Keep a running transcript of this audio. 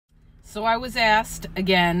So I was asked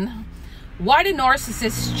again, why do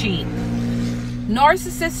narcissists cheat?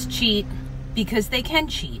 Narcissists cheat because they can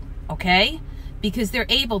cheat, okay? Because they're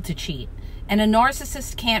able to cheat. And a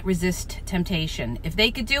narcissist can't resist temptation. If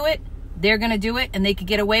they could do it, they're going to do it, and they could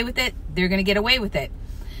get away with it, they're going to get away with it.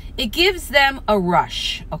 It gives them a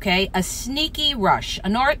rush, okay? A sneaky rush.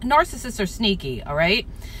 Narcissists are sneaky, all right?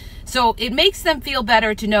 So it makes them feel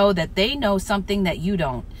better to know that they know something that you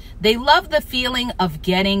don't. They love the feeling of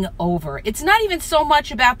getting over. It's not even so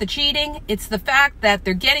much about the cheating. It's the fact that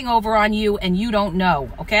they're getting over on you and you don't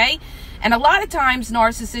know, okay? And a lot of times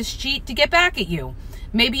narcissists cheat to get back at you.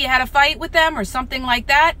 Maybe you had a fight with them or something like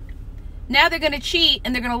that. Now they're going to cheat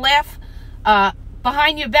and they're going to laugh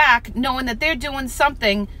behind your back, knowing that they're doing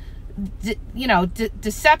something,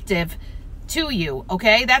 deceptive to you,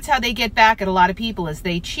 okay? That's how they get back at a lot of people, is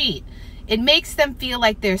they cheat. It makes them feel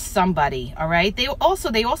like they're somebody, all right? They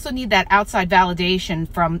also need that outside validation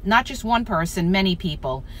from not just one person, many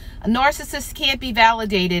people. A narcissist can't be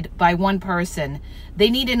validated by one person. They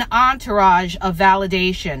need an entourage of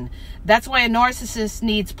validation. That's why a narcissist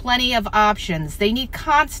needs plenty of options. They need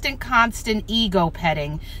constant ego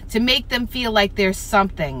petting to make them feel like there's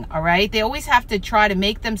something, all right? They always have to try to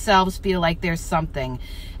make themselves feel like there's something.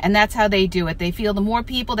 And that's how they do it. They feel the more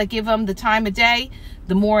people that give them the time of day,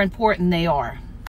 the more important they are.